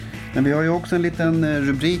Men vi har ju också en liten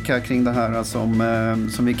rubrik här kring det här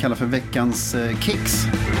som vi kallar för veckans kicks.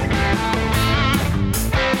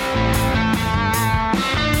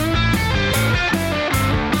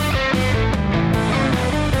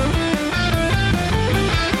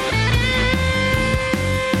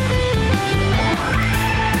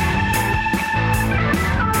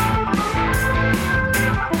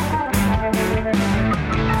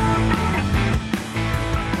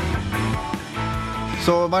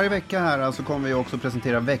 Så varje vecka här så kommer vi också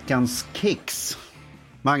presentera veckans kicks.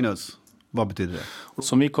 Magnus, vad betyder det?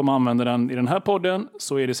 Som vi kommer använda den i den här podden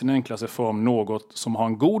så är det sin enklaste form något som har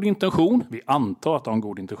en god intention. Vi antar att det har en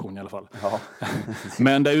god intention i alla fall. Ja.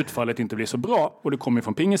 Men där utfallet inte blir så bra. Och det kommer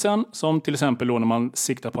från pingisen som till exempel då när man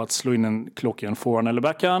siktar på att slå in en klocka i en forehand eller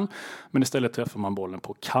backhand. Men istället träffar man bollen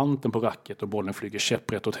på kanten på racket och bollen flyger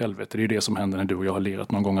käpprätt åt helvete. Det är ju det som händer när du och jag har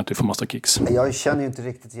lirat någon gång att du får massa kicks. Jag känner ju inte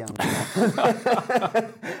riktigt igen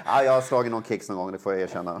ja, jag har slagit någon kicks någon gång, det får jag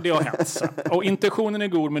erkänna. Det har hänt. Så. Och intentionen är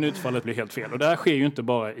god men utfallet blir helt fel. Och det här sker ju inte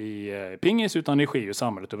bara i pingis utan det sker ju i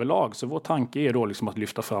samhället överlag. Så vår tanke är då liksom att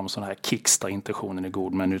lyfta fram sådana här kicks där intentionen är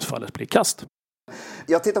god men utfallet blir kast.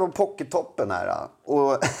 Jag tittar på pockettoppen här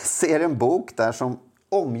och ser en bok där som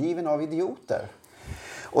Omgiven av idioter.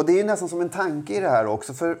 Och det är ju nästan som en tanke i det här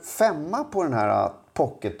också. För 5 på den här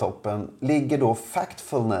pockettoppen ligger då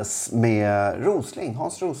Factfulness med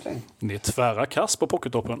Hans Rosling. Det är tvära kast på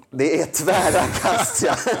pockettoppen. Det är tvära kast,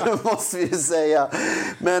 ja. Det måste vi ju säga.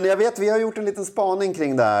 Men jag vet, vi har gjort en liten spaning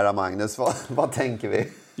kring det här, Magnus. Vad tänker vi?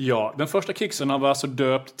 Ja, den första kicksen var alltså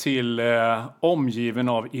döpt till Omgiven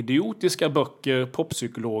av idiotiska böcker,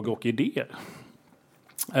 pop-psykolog och idéer.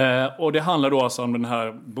 Och det handlar då alltså om den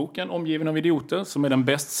här boken Omgiven av idioter som är en av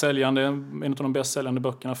de bäst säljande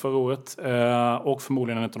böckerna förra året och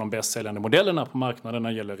förmodligen en av de bäst säljande modellerna på marknaden när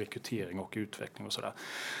det gäller rekrytering och utveckling och sådär.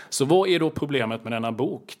 Så vad är då problemet med denna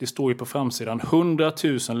bok? Det står ju på framsidan 100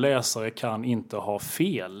 000 läsare kan inte ha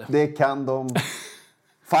fel. Det kan de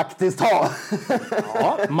faktiskt ha.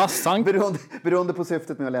 Ja, massan... Beroende på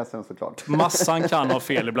syftet med att läsa den såklart. Massan kan ha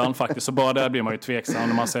fel ibland faktiskt. Så bara där blir man ju tveksam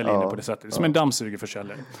när man säljer in det på det sättet. Som en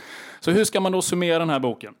dammsugerförsäljare. Så hur ska man då summera den här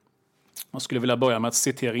boken? Jag skulle vilja börja med att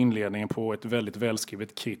citera inledningen på ett väldigt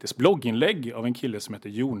välskrivet kritiskt blogginlägg av en kille som heter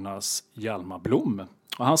Jonas Hjalmarblom.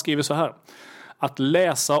 Och han skriver så här. Att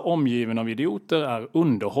läsa Omgiven av idioter är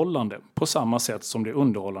underhållande på samma sätt som det är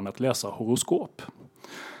underhållande att läsa horoskop.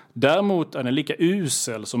 Däremot är den lika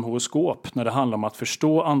usel som horoskop när det handlar om att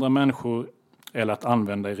förstå andra människor eller att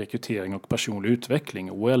använda i rekrytering och personlig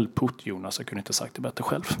utveckling. Well put, Jonas, jag kunde inte sagt det bättre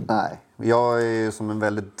själv. Nej, jag är ju som en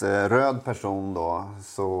väldigt röd person då,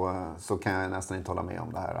 så kan jag nästan inte hålla med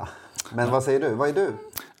om det här. Men vad säger du? Vad är du?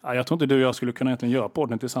 Ja, jag tror inte du och jag skulle kunna egentligen göra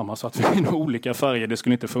podden tillsammans så att vi är olika färger, det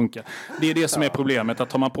skulle inte funka. Det är det som är problemet, att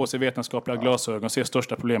tar man på sig vetenskapliga glasögon så är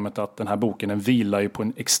största problemet att den här boken den vilar ju på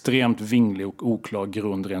en extremt vinglig och oklar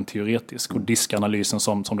grund rent teoretisk. Och diskanalysen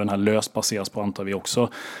som den här löst baseras på antar vi också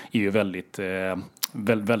är ju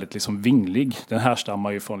väldigt liksom vinglig. Den här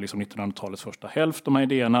stammar ju från liksom 1900-talets första hälft, de här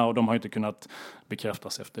idéerna, och de har ju inte kunnat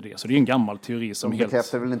bekräftas efter det. Så det är en gammal teori som helt... De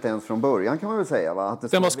bekräftar väl inte ens från början kan man väl säga, va?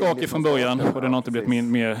 Att den var skakig från början och den har inte blivit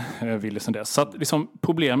mer villig sen dess. Så att liksom,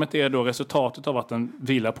 problemet är då resultatet av att den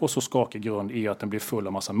vilar på så skakig grund är att den blir full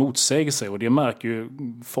av massa motsägelser. Och det märker ju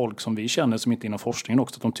folk som vi känner som inte är inom forskningen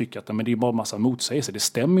också, att de tycker att men det är bara massa motsägelser. Det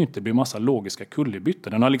stämmer ju inte, det blir massa logiska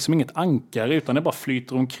kullerbyttor. Den har liksom inget ankare utan det bara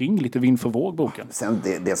flyter omkring lite vind för våg, boken. Sen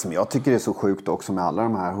det som jag tycker är så sjukt också med alla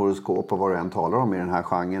de här horoskop och vad du än talar om i den här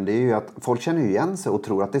genren, det är ju att folk känner igen sig och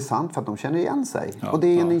tror att det är sant för att de känner igen sig. Ja, och det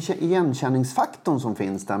är en igenkänningsfaktorn som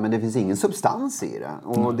finns där, men det finns ingen substans i det.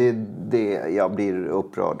 Och jag blir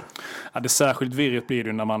upprörd. Ja, det särskilt virrigt blir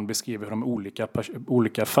det när man beskriver hur de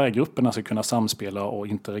olika färggrupperna ska kunna samspela och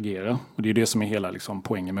interagera. Och det är det som är hela liksom,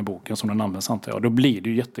 poängen med boken som den används, antar jag. Och då blir det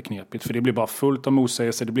ju jätteknepigt, för det blir bara fullt av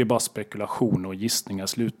motsägelser, det blir bara spekulationer och gissningar i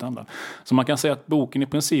slutändan. Så man kan säga att boken i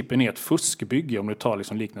principen är ett fuskbygge om du tar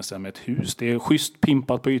liksom liknelsen med ett hus. Det är schysst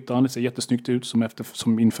pimpat på ytan, det ser jättesnyggt ut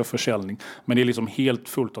som inför försäljning. Men det är liksom helt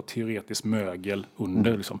fullt av teoretisk mögel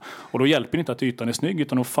under. Liksom. Och då hjälper det inte att ytan är snygg,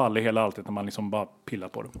 utan då faller hela alltet när man liksom bara pillar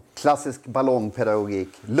på det. Klassisk ballongpedagogik.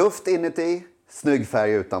 Luft inuti, snygg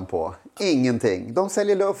färg utanpå. Ingenting. De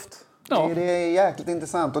säljer luft. Ja. Det är jäkligt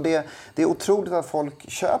intressant och det är otroligt att folk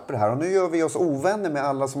köper det här. Och nu gör vi oss ovänner med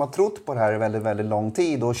alla som har trott på det här i väldigt, väldigt lång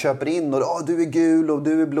tid och köper in och du är gul och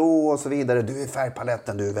du är blå och så vidare. Du är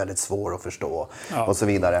färgpaletten, du är väldigt svår att förstå och så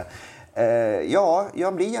vidare. Ja,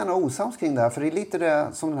 jag blir gärna osams kring det här, för det är lite det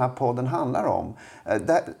som den här podden handlar om.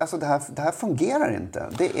 Det här fungerar inte.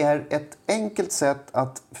 Det är ett enkelt sätt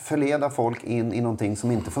att förleda folk in i någonting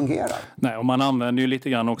som inte fungerar. Nej, och man använder ju lite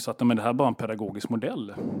grann också att det här är bara en pedagogisk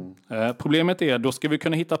modell. Problemet är, då ska vi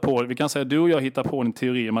kunna hitta på, vi kan säga att du och jag hittar på en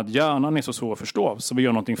teori om att hjärnan är så svår att förstå, så vi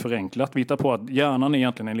gör någonting förenklat. Vi hittar på att hjärnan är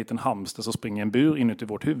egentligen en liten hamster som springer en bur inuti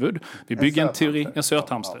vårt huvud. Vi bygger en teori, en söt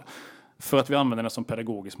hamster. För att vi använder den som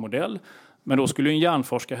pedagogisk modell. Men då skulle en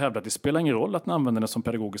hjärnforskare hävda att det spelar ingen roll att den använder den som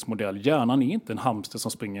pedagogisk modell. Hjärnan är inte en hamster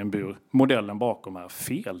som springer i en bur. Modellen bakom är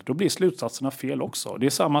fel. Då blir slutsatserna fel också. Det är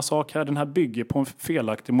samma sak här. Den här bygger på en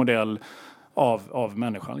felaktig modell av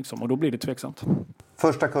människan. Liksom. Och då blir det tveksamt.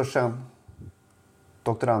 Första kursen,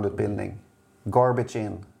 doktorandutbildning. Garbage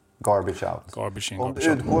in, garbage out. Garbage in, Om garbage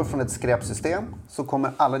du out. utgår från ett skräpsystem så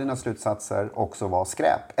kommer alla dina slutsatser också vara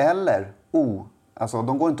skräp. Eller alltså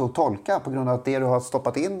de går inte att tolka på grund av att det du har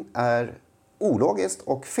stoppat in är ologiskt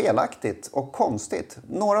och felaktigt och konstigt.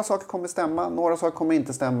 Några saker kommer stämma, några saker kommer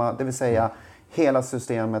inte stämma. Det vill säga hela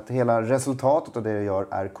systemet, hela resultatet av det du gör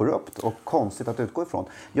är korrupt och konstigt att utgå ifrån.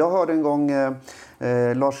 Jag hörde en gång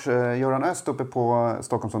Lars-Göran Öst uppe på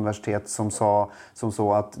Stockholms universitet som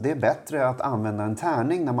sa att det är bättre att använda en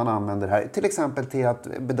tärning när man använder det här. Till exempel till att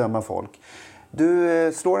bedöma folk.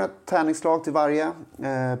 Du slår ett tärningsslag till varje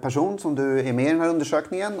person som du är med i den här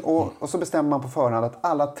undersökningen och så bestämmer man på förhand att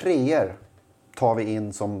alla treor tar vi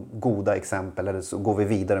in som goda exempel eller så går vi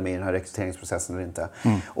vidare med i den här rekryteringsprocessen eller inte.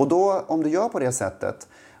 Och då, om du gör på det sättet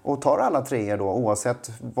och tar alla treor då,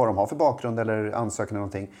 oavsett vad de har för bakgrund eller ansökan eller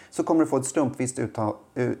någonting, så kommer du få ett slumpvis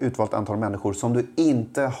utvalt antal människor som du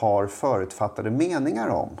inte har förutfattade meningar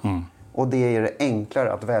om. Och det är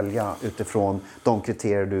enklare att välja utifrån de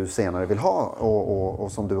kriterier du senare vill ha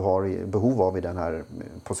och som du har behov av i den här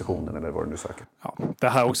positionen eller vad du nu söker. Ja, det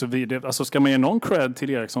här också, alltså ska man ge någon cred till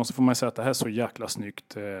Eriksson så får man säga att det här är så jäkla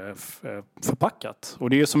snyggt förpackat. Och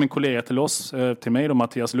det är som en kollega till mig då,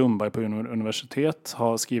 Mattias Lundberg på universitet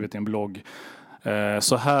har skrivit i en blogg.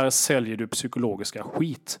 Så här säljer du psykologiska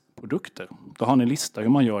skitprodukter. Då har ni en lista hur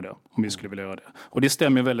man gör det, om vi skulle vilja göra det. Och det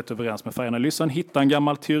stämmer väldigt överens med färganalysen. Hitta en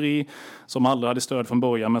gammal teori som aldrig hade stöd från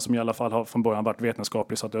början, men som i alla fall har från början varit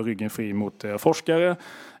vetenskaplig så att du har ryggen fri mot forskare.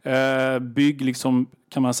 Bygg liksom,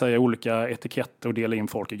 kan man säga, olika etiketter och dela in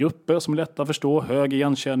folk i grupper som är lätta att förstå. Hög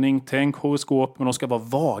igenkänning, tänk horoskop, men de ska vara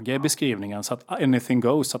vaga i beskrivningen så att anything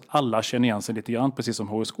goes, så att alla känner igen sig lite grann, precis som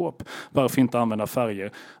horoskop. Varför inte använda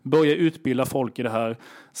färger? Börja utbilda folk i det här.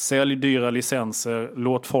 Sälj dyra licenser,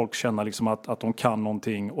 låt folk känna liksom att de kan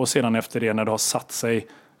någonting. Och sedan efter det, när det har satt sig,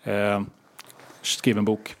 skriv en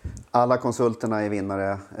bok. Alla konsulterna är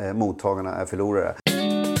vinnare, mottagarna är förlorare.